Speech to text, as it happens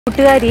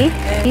കൂട്ടുകാരി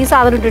ഈ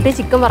സാധനം ഇട്ടിട്ട്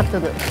ചിക്കൻ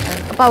വറുത്തത്.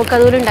 അപ്പോൾ അവൾക്ക്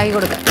അതുപോലെ ഉണ്ടാക്കി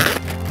കൊടുക്കാം.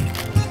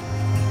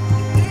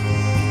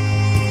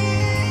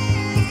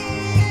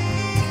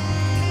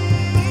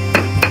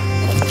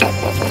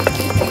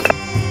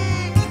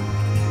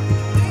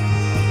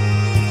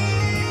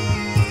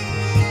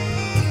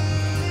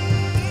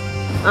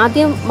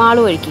 ആദ്യം മാള്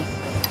ഒഴുക്കി,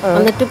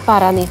 എന്നിട്ട്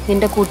പറ നീ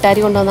നിന്റെ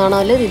കൂട്ടുകാരി കൊണ്ടുവന്നാണോ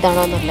അല്ലെ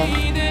ഇതാണോ നല്ലത്.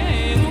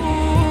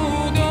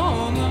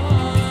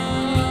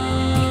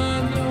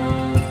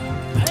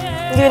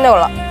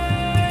 കൊള്ളാം,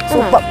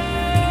 സൂപ്പർ.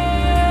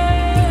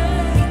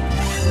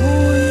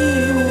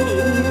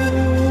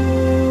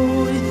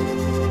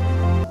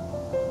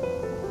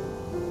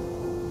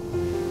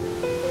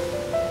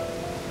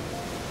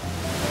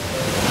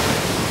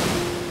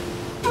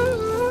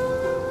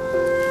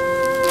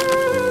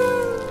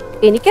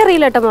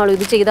 എനിക്കറിയില്ല കേട്ടോ മാളു,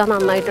 ഇത് ചെയ്താൽ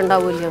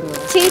നന്നായിട്ടുണ്ടാവില്ല.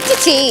 ചേച്ചി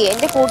ചെയ്യ്,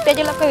 എന്റെ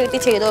കൂട്ടുകാരികളൊക്കെ വീട്ടിൽ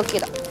ചെയ്ത്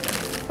നോക്കിയതാ,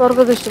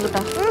 അവർക്കൊക്കെ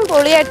ഇഷ്ടപ്പെട്ടാ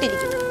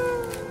പൊളിയായിട്ടിരിക്കും.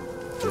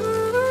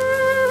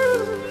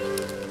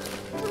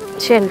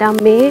 പക്ഷെ എൻ്റെ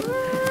അമ്മയെ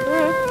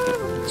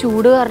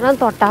ചൂട് കാരണം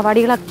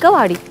തൊട്ടാവാടികളൊക്കെ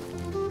വാടി.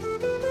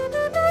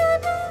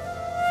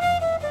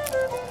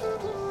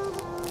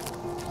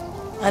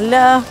 അല്ല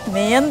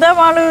നീ എന്താ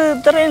മാള്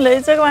ഇത്രയും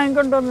ലൈസൊക്കെ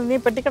വാങ്ങിക്കൊണ്ടുവന്ന് നീ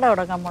പെട്ടിക്കട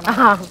തുടങ്ങാൻ പോണ?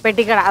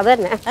 പെട്ടിക്കട അത്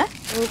തന്നെ.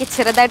 എനിക്ക്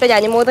ചെറുതായിട്ട്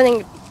അനുമോദം ഞാൻ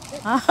കിട്ടി.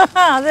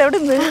 അതെവിടെ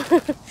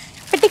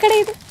പെട്ടിക്കട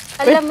ഇത്.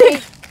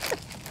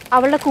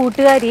 അവളുടെ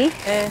കൂട്ടുകാരി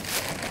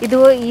ഇത്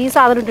ഈ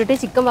സാധനം ഇട്ടിട്ട്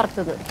ചിക്കൻ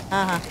വറുത്തത്.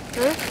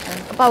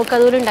 അപ്പൊ അവൾക്ക്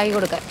അതുപോലെ ഉണ്ടാക്കി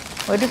കൊടുക്കാൻ.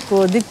 ഒരു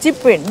കൊതിച്ച്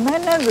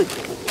പെണ്ണത്.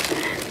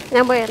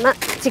 ഞാൻ പോയി എന്നാ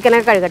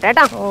ചിക്കനൊക്കെ കഴുകട്ടെ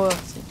കേട്ടോ.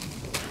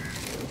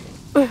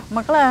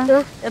 മക്കളെ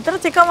എത്ര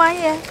ചിക്കൻ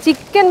വാങ്ങിയേ?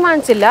 ചിക്കൻ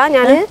വാങ്ങിച്ചില്ല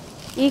ഞാന്,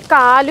 ഈ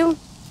കാലും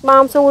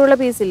മാംസവും കൂടെയുള്ള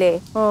പീസില്ലേ.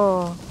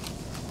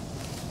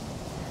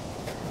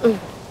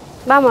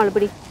 വാ മോള്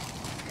പിടി.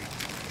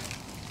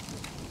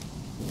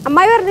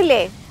 അമ്മായി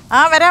പറഞ്ഞില്ലേ?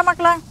 വരാം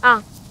മക്കളെ.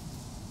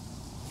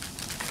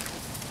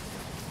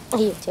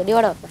 അയ്യോ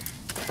ചെടിയോടെ വെക്കാം.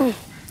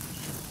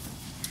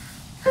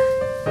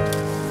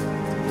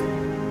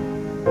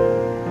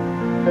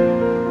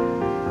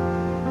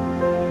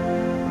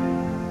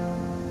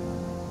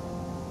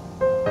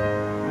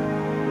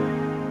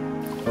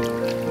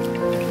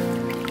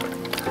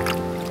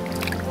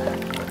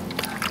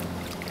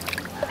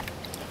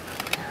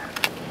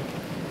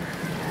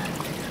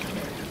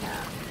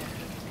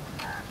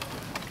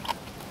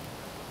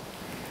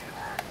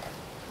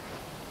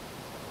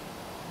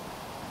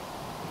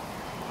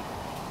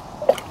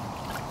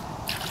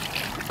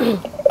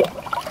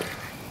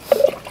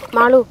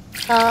 മാളു,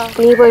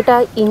 നീ പോയിട്ട്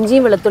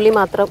ഇഞ്ചിയും വെളുത്തുള്ളി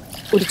മാത്രം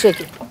ഉരിച്ചു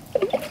വെക്കും.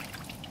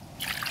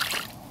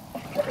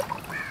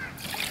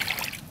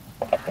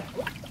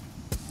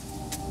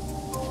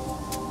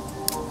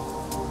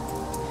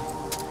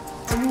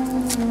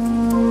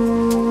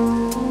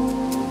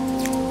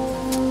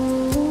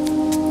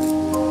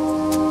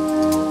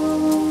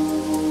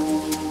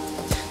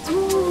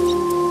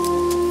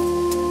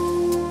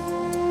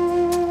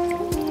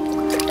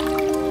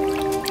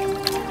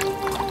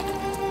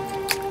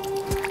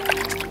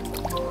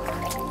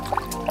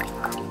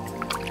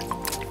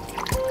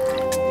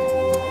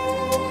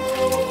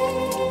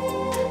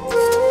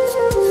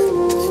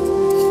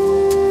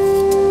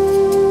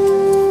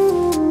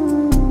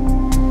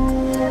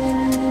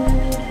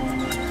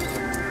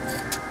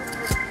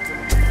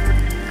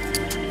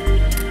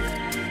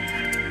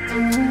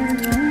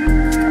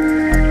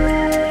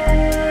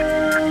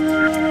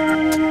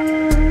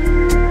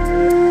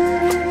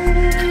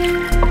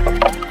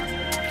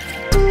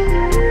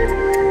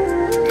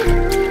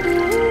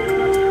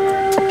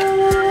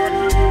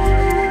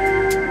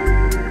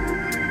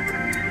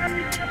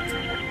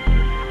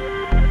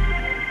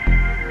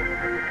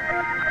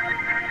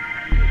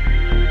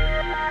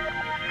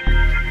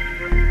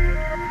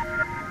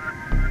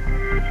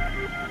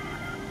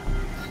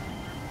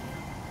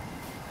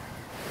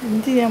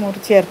 ഇഞ്ചി ഞാൻ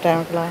മുറിച്ച് ചേർട്ടാ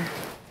മക്കളെ?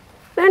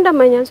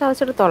 വേണ്ടമ്മ, ഞാൻ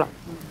ചതച്ചെടുത്തോളാം.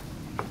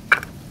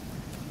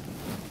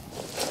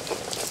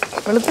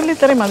 വെളുത്തുള്ളി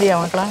ഇത്രയും മതിയാ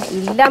മക്കളെ?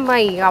 ഇല്ല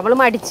അമ്മായി, അവള്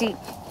മടിച്ച്.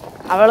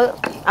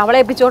 അവളെ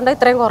ഏൽപ്പിച്ചുകൊണ്ട്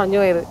ഇത്രയും കുറഞ്ഞു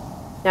പോയത്.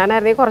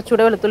 ഞാനായിരുന്നെങ്കിൽ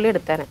കുറച്ചുകൂടെ വെളുത്തുള്ളി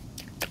എടുത്തേനെ.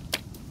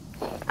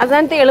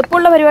 അതിനകത്ത്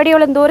എളുപ്പമുള്ള പരിപാടി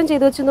അവൾ എന്തോരം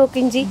ചെയ്തു വെച്ച് നോക്ക്.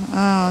 ഇഞ്ചി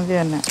അത്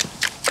തന്നെ.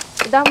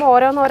 ഇതാകുമ്പോ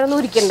ഓരോന്നോരോന്ന്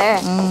ഉരിക്കണ്ടേ.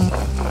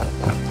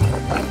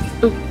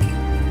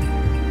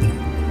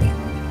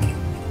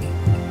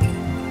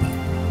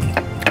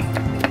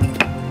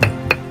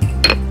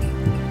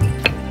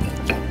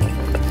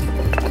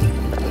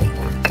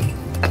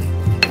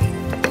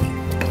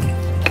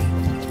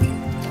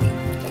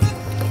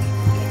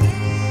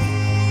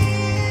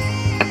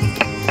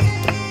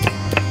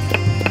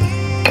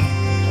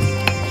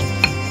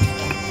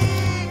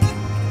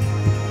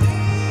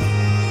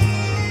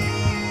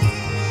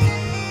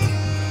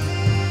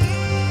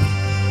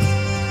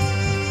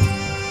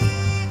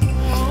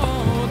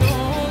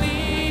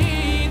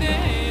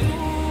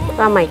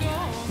 അമ്മായി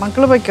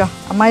മക്കള് പൊയ്ക്കോ,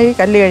 അമ്മായി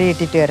കല്ല്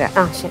കഴുകിയിട്ടിട്ട് വരാം.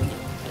 ശരി.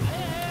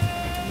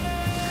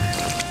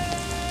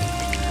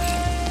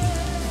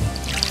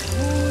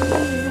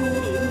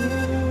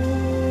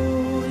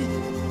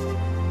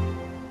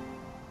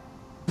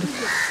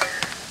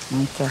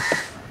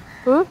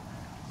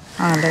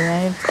 അല്ല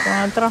ഞാൻ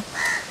മാത്രം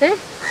ഏ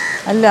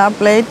അല്ല ആ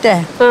പ്ലേറ്റേ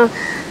ആ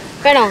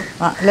വേണോ?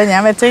 അല്ല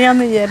ഞാൻ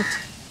വെച്ചേക്കാന്ന് വിചാരിച്ചു.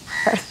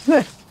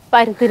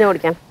 പരുത്തിനെ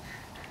ഓടിക്കാൻ.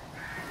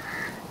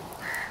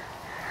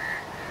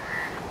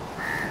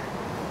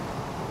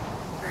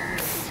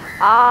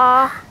 ആ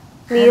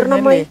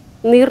നീർണമ്മായി,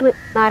 നീർന്ന്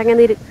നാരങ്ങ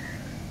നീര്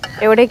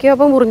എവിടേക്കോ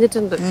അപ്പം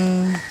മുറിഞ്ഞിട്ടുണ്ട്.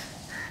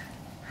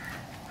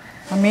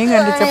 മീൻ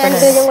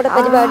കണ്ടിച്ചപ്പോഴേ കൂടെ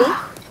പരിപാടി.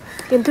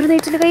 എന്തൊരു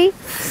നെയ്ച്ചില് കൈ.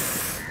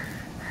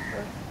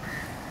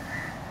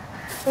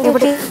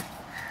 എവിടെ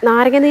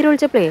നാരങ്ങ നീര്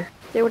ഒഴിച്ചപ്പോഴേ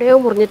എവിടെയോ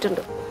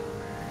മുറിഞ്ഞിട്ടുണ്ട്.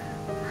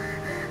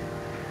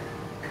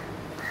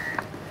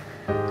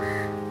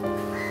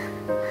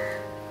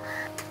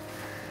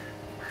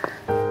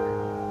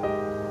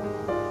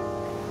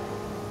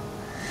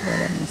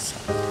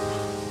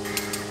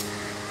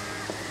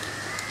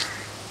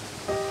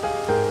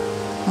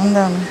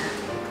 എന്താണ്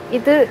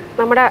ഇത്?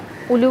 നമ്മുടെ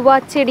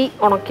ഉലുവാച്ചെടി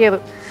ഉണക്കിയത്.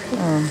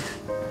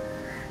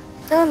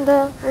 എന്താ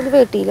ഉലുവ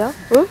കിട്ടിയില്ല?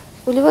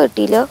 ഉലുവ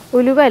കിട്ടിയില്ല.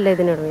 ഉലുവ അല്ല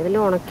ഇതിനിടും, ഇതിൽ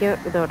ഉണക്കിയ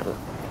ഇത് ഇടണം.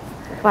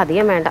 അപ്പം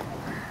അധികം വേണ്ട,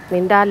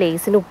 നിന്റെ ആ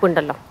ലേസിന്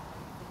ഉപ്പുണ്ടല്ലോ.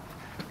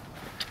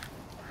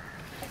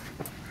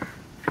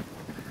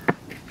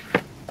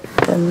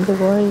 എന്ത്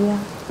കോഴിയാ?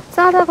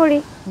 സാധാ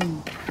കോഴി.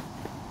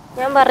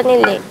 ഞാൻ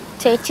പറഞ്ഞില്ലേ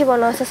ചേച്ചി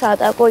പോണ ദിവസം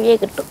സാധാ കോഴിയെ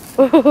കിട്ടും.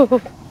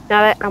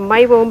 അതെ,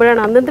 അമ്മായി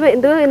പോകുമ്പോഴാണ്. അന്ന്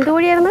എന്ത് എന്ത്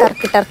കോഴിയായിരുന്നു?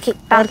 ടർക്കി ടർക്കി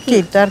ടർക്കി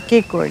ടർക്കി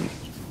കോഴി.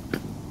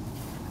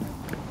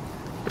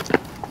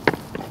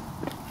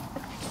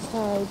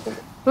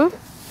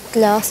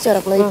 ലാസ്റ്റ്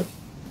കിടക്കുന്നത്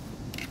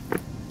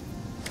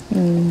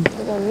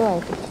ഇതൊന്നും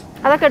ആയിട്ടില്ല.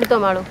 അതൊക്കെ എടുത്തോ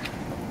മാളു.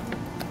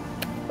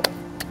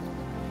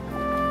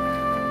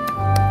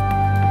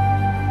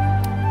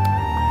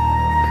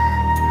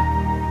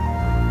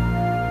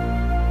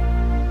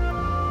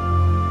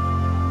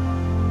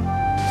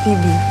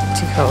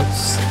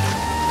 ഹൗസ്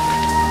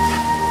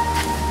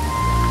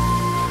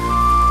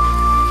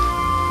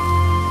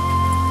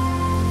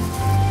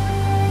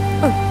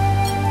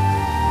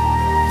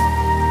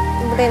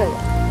ഇവിടെ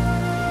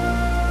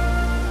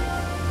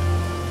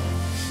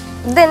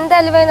ഇതെന്ത്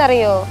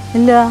അലുവയെന്നറിയോ?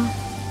 ഇല്ല.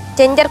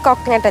 ജിഞ്ചർ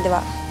കോക്കനട്ട് അലുവ.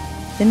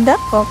 എന്താ?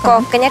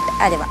 കോക്കനട്ട്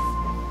അലുവ.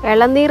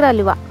 ഇളനീർ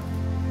അലുവ.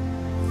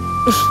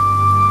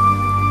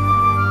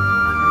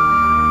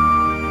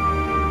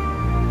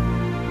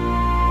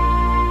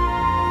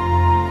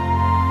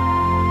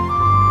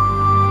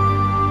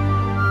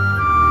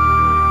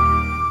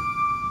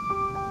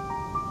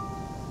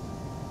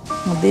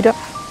 മധുരം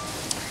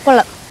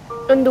കൊള്ളാം.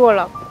 എന്ത്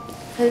കൊള്ളാം?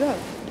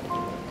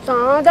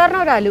 സാധാരണ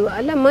ഒരു അലുവ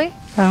അല്ല അമ്മായി?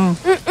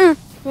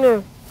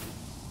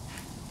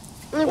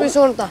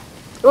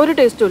 ഒരു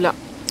ടേസ്റ്റും ഇല്ല.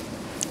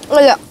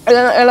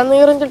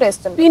 ഇളനീറിന്റെ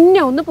ടേസ്റ്റ് ഉണ്ട്. പിന്നെ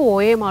ഒന്ന്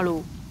പോയേ മാളു,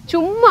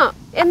 ചുമ്മാ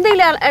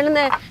എന്തെങ്കിലും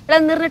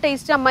ഇളനീറിന്റെ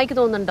ടേസ്റ്റ് അമ്മായിക്ക്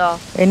തോന്നുന്നുണ്ടോ?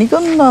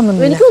 എനിക്കൊന്നും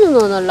തോന്നുന്നില്ല. എനിക്കൊന്നും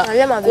തോന്നുന്നില്ല.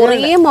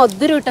 കുറേ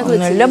മധുരം ഇട്ടൊക്കെ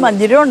നല്ല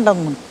മധുരം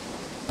ഉണ്ടെന്ന്.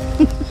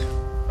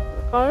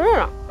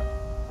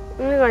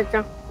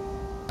 കഴിച്ചാ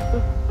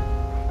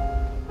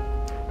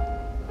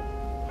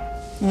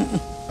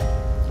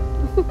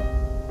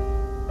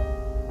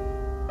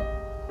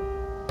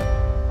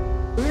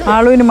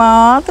ആളുവിന്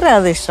മാത്രമേ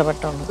അത്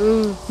ഇഷ്ടപ്പെട്ടുള്ളൂ,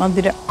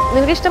 മധുരം.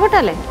 നിനക്ക്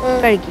ഇഷ്ടപ്പെട്ടല്ലേ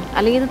കഴിക്കും,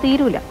 അല്ലെങ്കിൽ ഇത്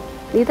തീരൂല.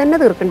 നീ തന്നെ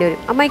തീർക്കേണ്ടി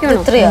വരും. അമ്മായിക്ക്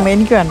വേണോ?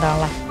 എനിക്ക് വേണ്ട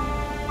ആളെ.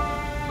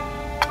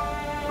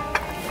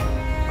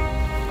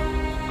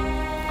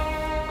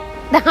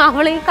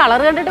 അവള് ഈ കളർ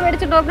കണ്ടിട്ട്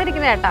മേടിച്ചിട്ട്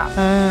വന്നിരിക്കുന്ന ചേട്ടാ.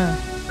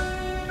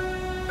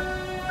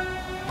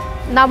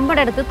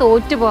 നമ്മുടെ അടുത്ത്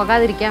തോറ്റു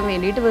പോകാതിരിക്കാൻ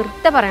വേണ്ടിയിട്ട്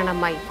വെറുതെ പറയണം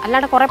അമ്മായി.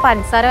 അല്ലാണ്ട് കുറെ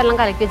പഞ്ചസാര എല്ലാം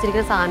കലക്കി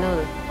വെച്ചിരിക്കുന്ന സാധനം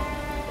അത്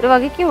ഒരു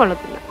വകയ്ക്കും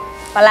കൊള്ളത്തില്ല.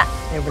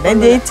 എവിടെയും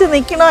ജയിച്ച്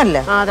നിക്കണമല്ല.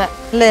 അതെ,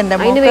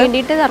 അതിന്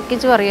വേണ്ടിയിട്ട്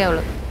തർക്കിച്ചു പറയാ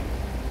അവള്.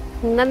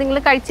 എന്നാ നിങ്ങൾ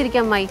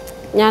കഴിച്ചിരിക്കാം അമ്മായി,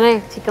 ഞാനേ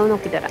ചിക്കൻ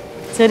നോക്കിട്ട് തരാം.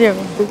 ശരിയാ,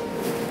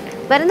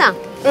 വരുന്നാ?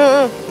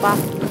 വാ,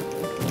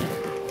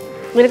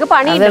 നിനക്ക്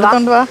പണി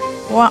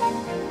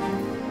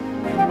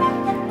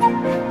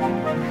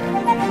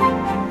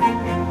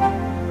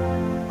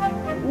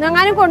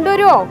എങ്ങാനും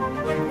കൊണ്ടുവരുമോ?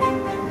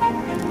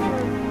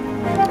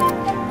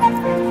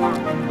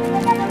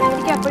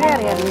 എനിക്ക് അപ്പോഴേ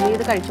അറിയാം നീ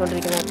ഇത്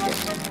കഴിച്ചോണ്ടിരിക്കുന്ന.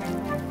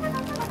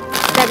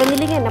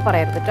 തികഞ്ഞില്ലെങ്കിൽ എന്നെ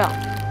പറയരുത് കേട്ടോ.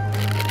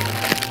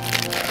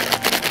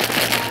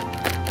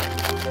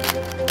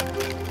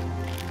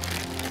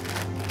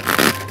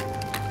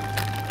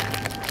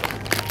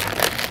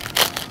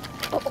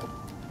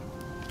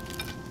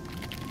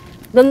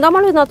 ഇതെന്താ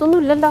നമ്മൾ ഇതിനകത്തൊന്നും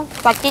ഇല്ലല്ലോ.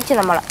 പറ്റിച്ച്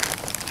നമ്മളെ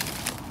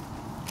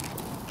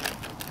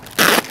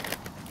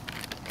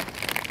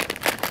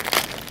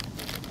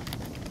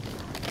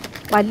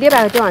വലിയ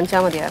പാക്കറ്റ്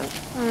വാങ്ങിച്ചാൽ മതിയായിരുന്നു,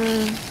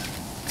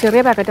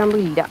 ചെറിയ പാക്കറ്റ്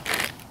ആകുമ്പോൾ ഇല്ല.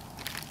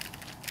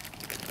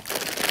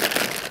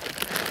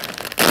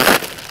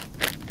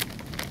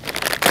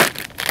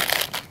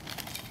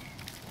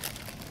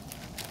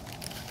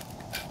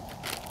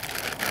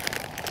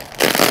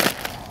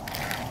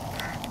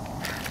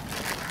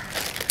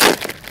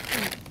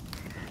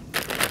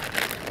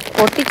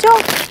 പൊട്ടിച്ചോ?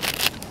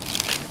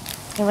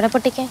 എവിടെ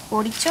പൊട്ടിക്കാൻ?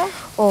 പൊടിച്ചോ?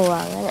 ഓ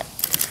അങ്ങനെ.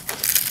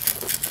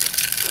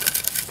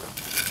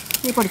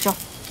 നീ പൊടിച്ചോ.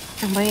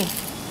 അമ്പഴേ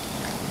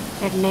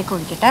എണ്ണയൊക്കെ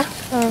ഒഴിക്കട്ടെ.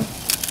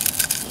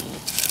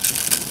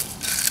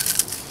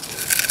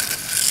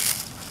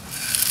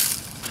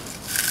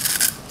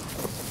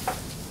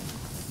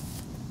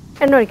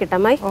 എണ്ണ ഒഴിക്കട്ടെ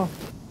അമ്മായി? ഓ.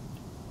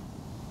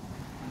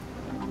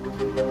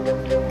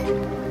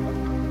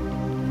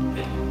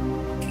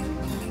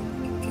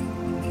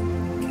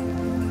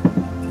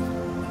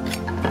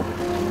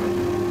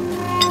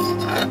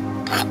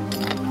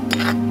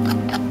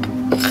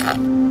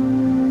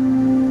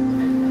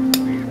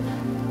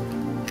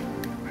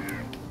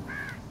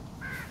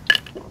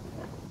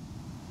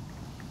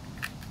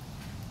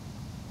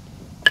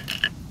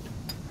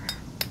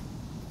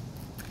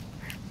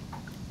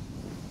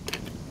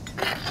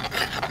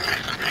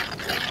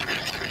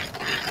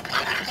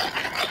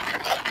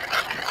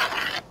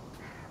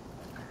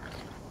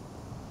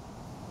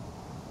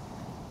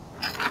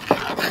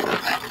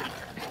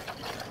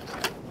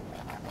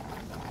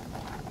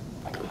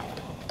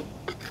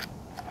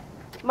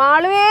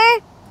 മാളുവേ,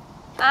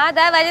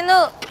 ദാ വരുന്നു.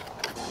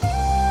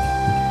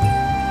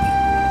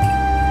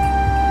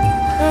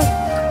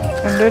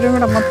 രണ്ടുപേരും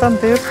കൂടെ മൊത്തം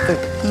തീർത്ത്.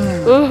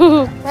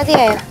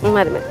 മതിയായോ?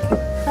 മതി മതി.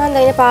 എന്താ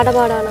ഇതിന്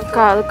പാടപാടാണ്?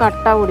 അത്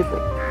കട്ട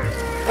കൂടിപ്പോയി.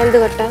 എന്ത്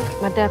കട്ട?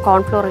 മറ്റേ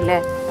കോൺഫ്ലോർ ഇല്ലേ?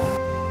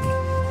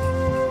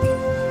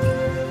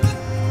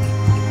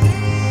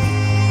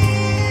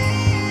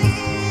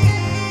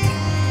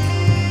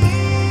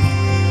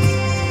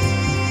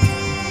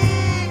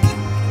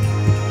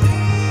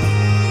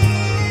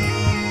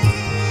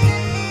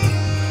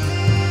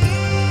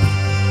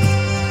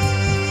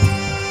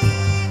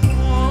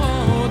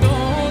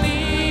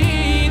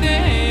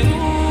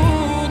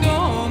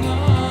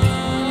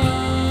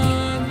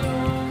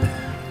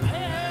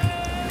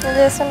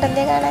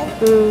 രസമുണ്ടല്ലേ കാണാൻ?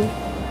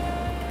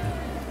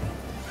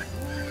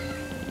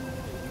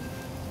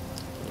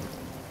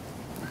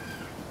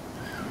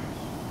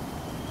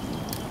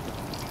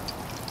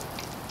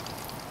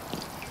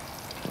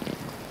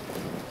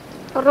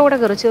 ഒരെണ്ണം കൂടെ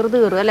കയറും, ചെറുത്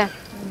കയറും അല്ലേ?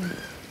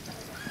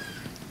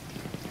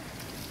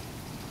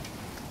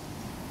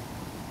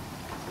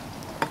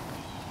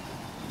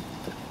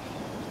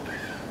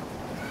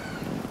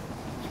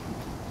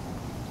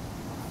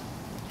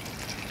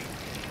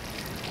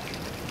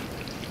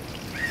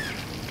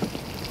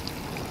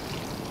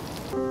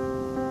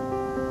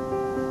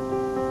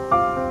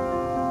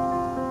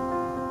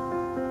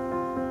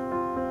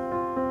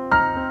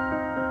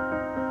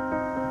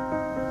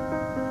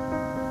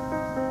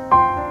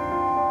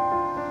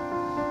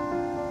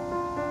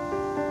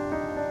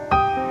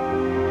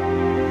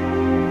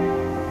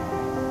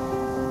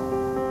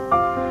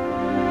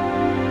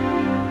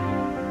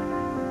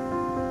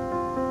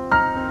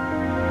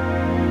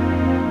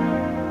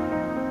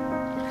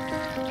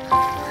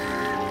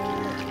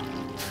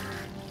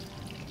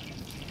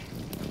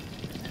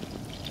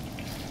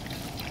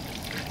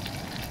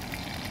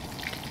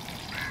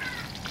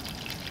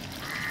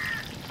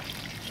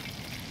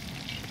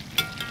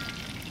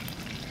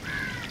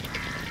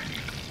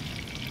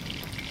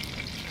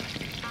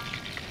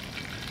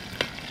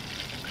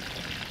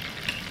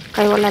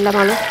 കൈവെള്ളമല്ല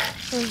മാളു?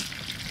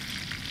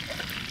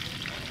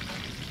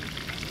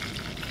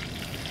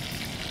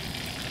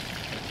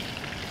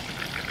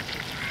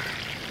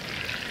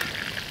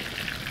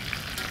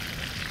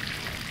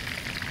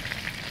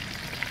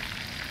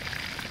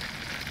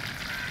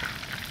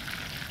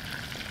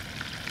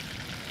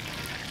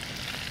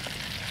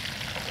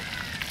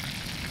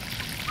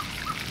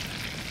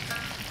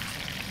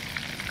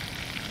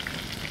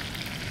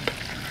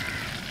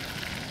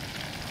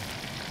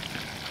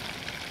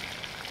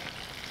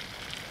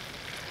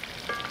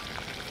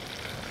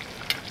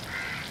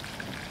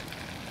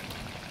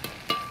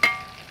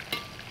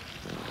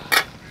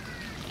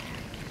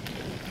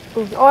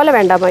 ഓല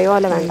വേണ്ട അമ്മായി,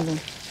 ഓല വേണ്ട.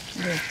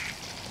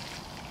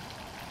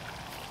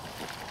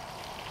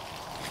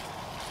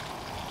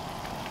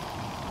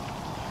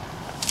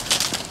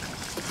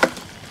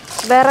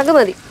 വിറക്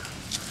മതി.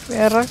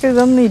 വിറക്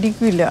ഇതൊന്നും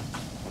ഇരിക്കില്ല.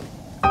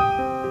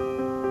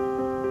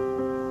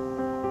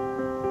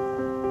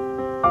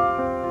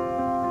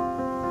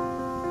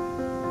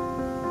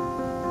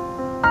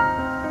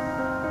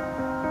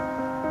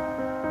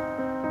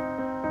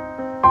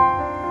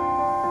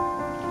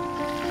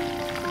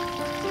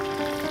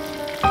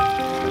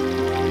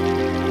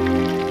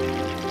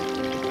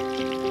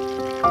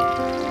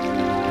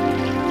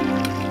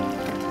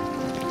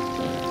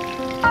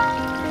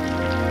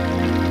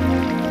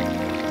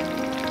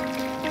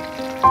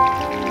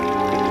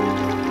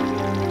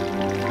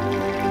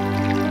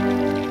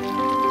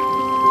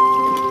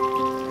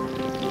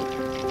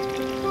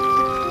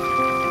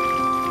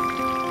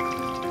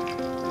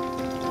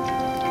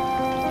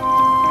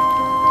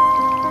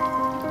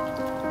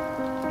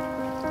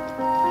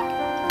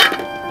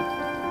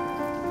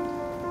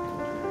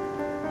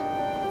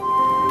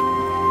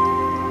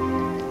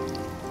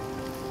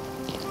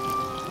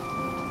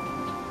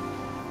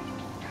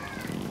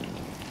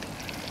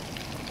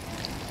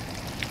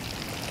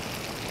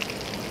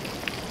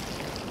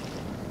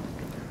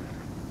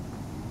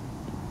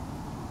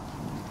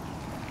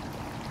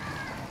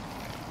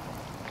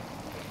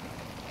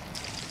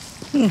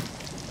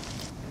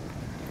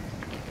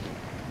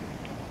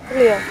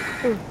 ഇല്ലയോ?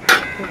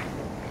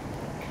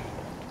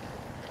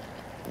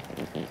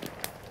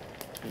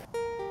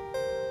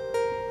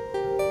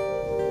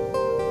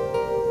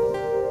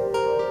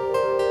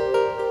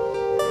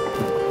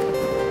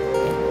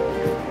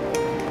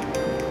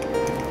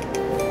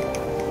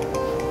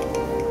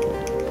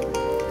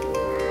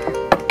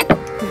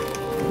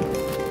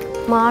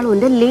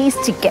 മാളുവിന്റെ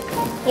ലേസ് ചിക്കൻ.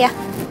 യാ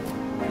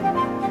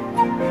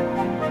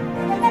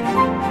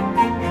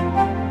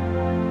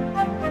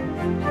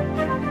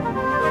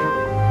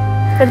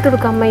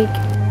എടുത്തെടുക്കാം അമ്മയ്ക്ക്.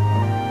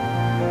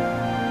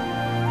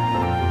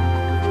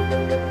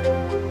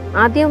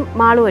 ആദ്യം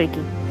മാള്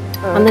കഴിക്കും,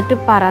 എന്നിട്ട്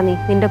പറ നീ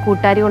നിന്റെ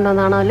കൂട്ടുകാരി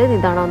കൊണ്ടുവന്നാണോ അല്ലെ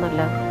ഇതാണോ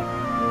നല്ലത്.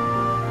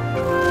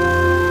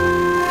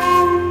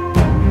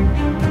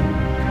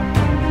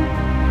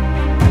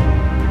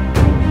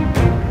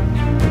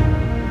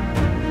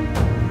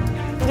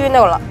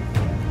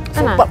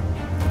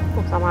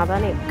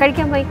 സമാധാനം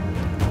കഴിക്കാൻ പോയി,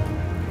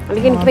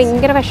 അല്ലെങ്കിൽ എനിക്ക്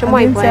ഭയങ്കര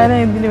വിഷമമായി പോയി.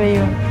 എന്തിനു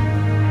വയ്യോ?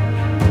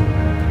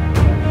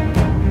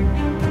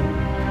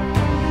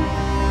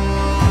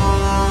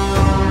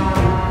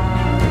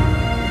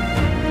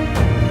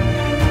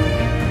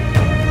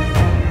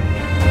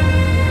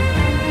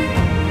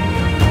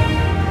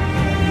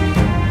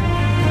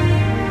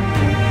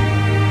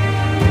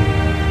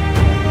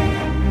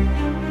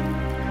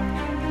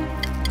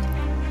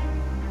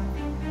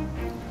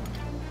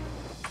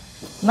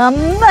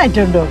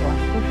 നന്നായിട്ടുണ്ട്.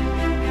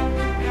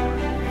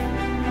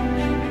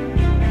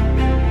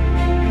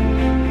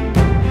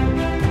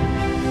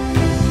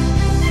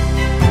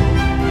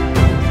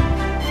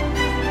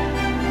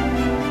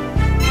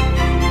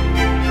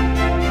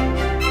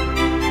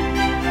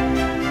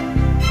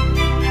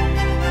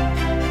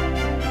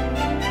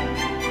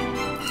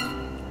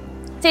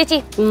 ചേച്ചി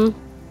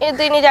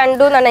ഇത് ഇനി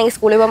 2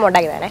 സ്കൂളിൽ പോകുമ്പോൾ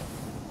ഉണ്ടാക്കി തരണേ.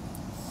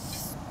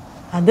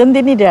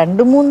 അതെന്തിനി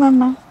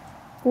 2-3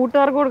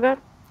 കൂട്ടുകാർക്ക് കൊടുക്കാൻ.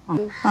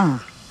 ആ